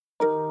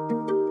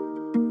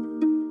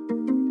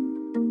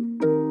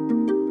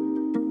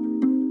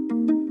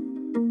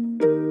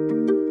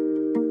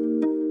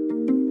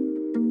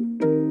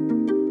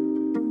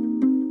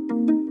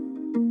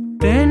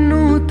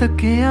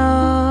तकिया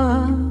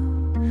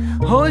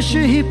होश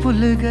ही भुल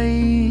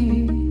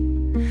गई।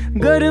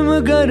 गरम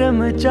गरम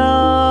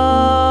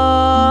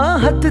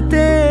चाह हथ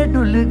ते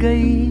डुल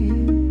गई,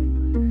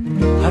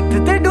 हथ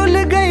ते डुल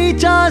गई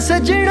चाह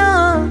सजना।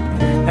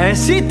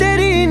 ऐसी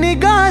तेरी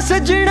निगाह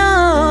सजना,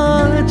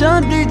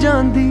 जांदी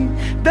जांदी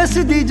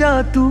दसदी जा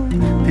तू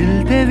दिल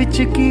दे विच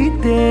की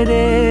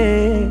तेरे,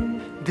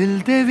 दिल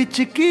दे विच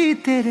की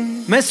तेरे।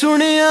 मैं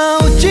सुनिया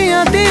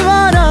उच्चियां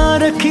दीवारां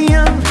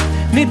रखियां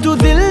नी तू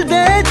दिल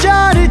दे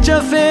चार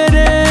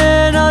चफेरे,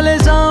 नाले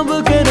सांभ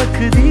के रख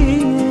दी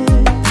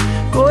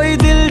कोई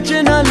दिल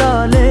च ना ला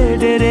ले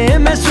डेरे।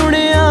 मैं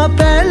सुनिया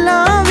पहला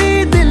भी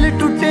दिल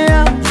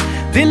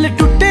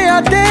टुटिया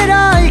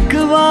तेरा एक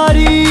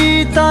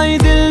वारी, ताई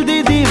दिल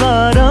दी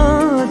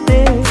दीवारां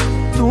ते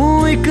तू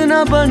एक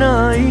ना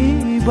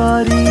बनाई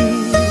बारी।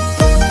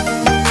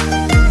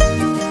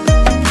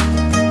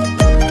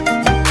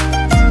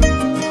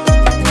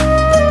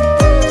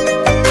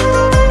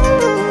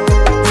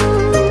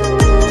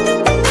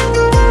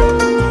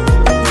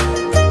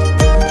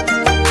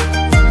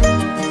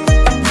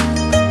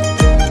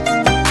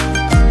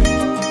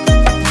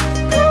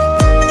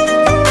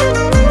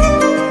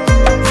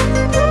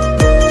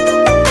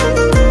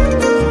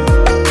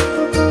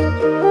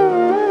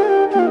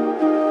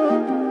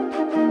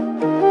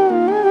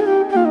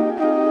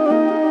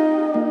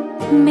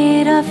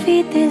 मेरा भी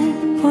दिल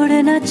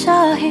उड़ना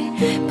चाहे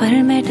पर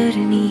मैं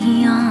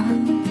डरनी हाँ।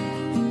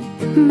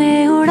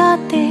 मैं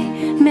उड़ाते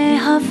मैं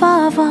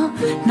हवावा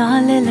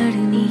नाल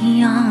लड़नी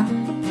हाँ।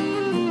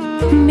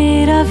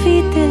 मेरा भी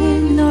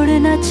दिल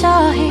उड़ना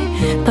चाहे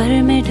पर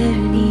मैं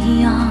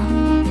डरनी हाँ।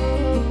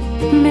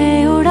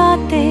 मैं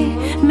उड़ाते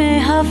मैं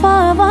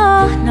हवावा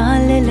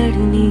नाल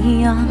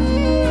लड़नी हाँ।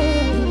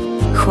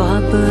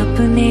 ख्वाब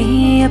अपने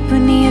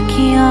अपनी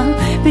अखियां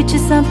बिच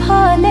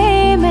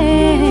संभाले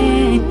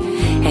मैं,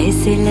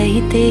 ऐसे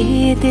लईते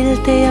दिल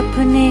ते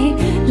अपने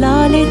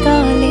लाले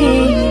ताले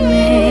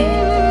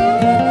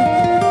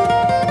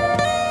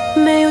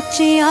मैं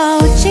उच्चियां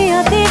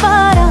उच्चियां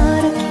दीवारां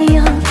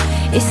रखियां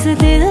इस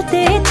दिल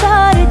ते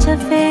चार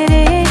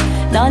चफेरे,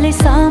 नाले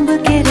सांभ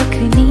के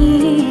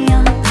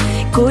रखनियां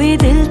कोई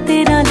दिल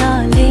ते ना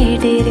लाले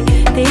डेरे।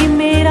 ते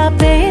मेरा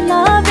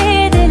पहला वे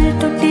दिल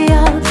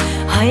टुटिया,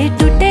 हाय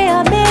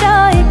टुटिया मेरा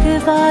एक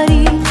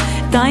वारी,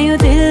 ताइयों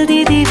दिल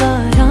दी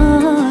दीवारां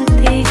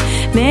ते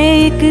मैं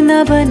एक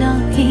न बना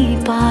ही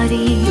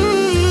पारी।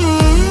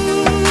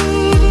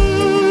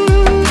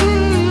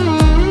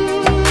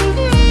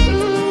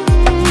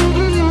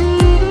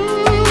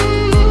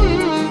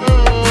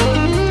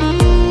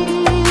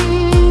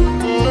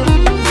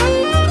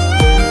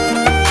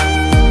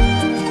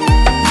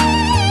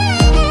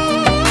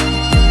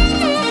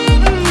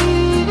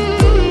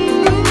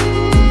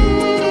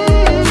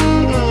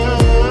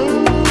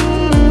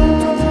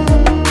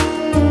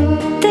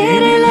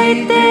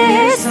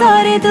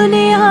 सारी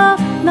दुनिया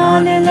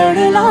नाल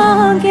लड़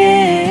लांगे,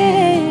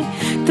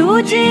 तू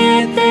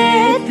जिए ते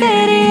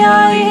तेरी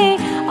आई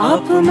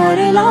आप मर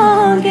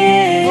लांगे।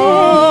 ओ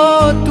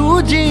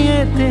तू जिए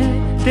ते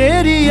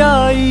तेरी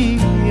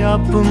आई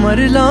आप मर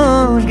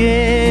लांगे,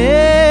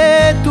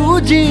 तू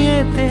जिए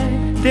ते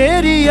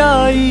तेरी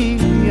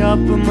आई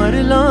आप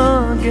मर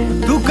लांगे।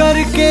 तू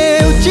करके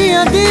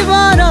उच्चियां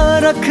दीवारां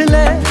रख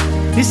ले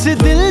इस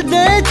दिल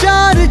दे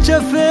चार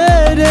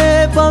चफेरे,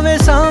 भावें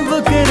सांभ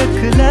के रख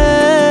ले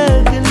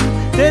दिल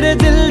तेरे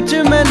दिल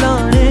च मैं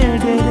लाने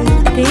डेरे।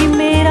 ते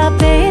मेरा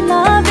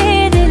पहला वे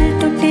दिल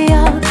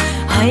टुटिया,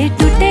 हाय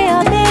टुटिया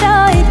मेरा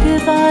एक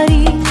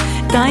वारी,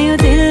 ताइयों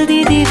दिल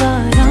दी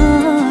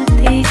दीवारां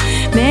ते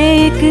मैं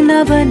एक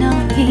न बना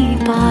ही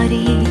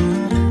पारी।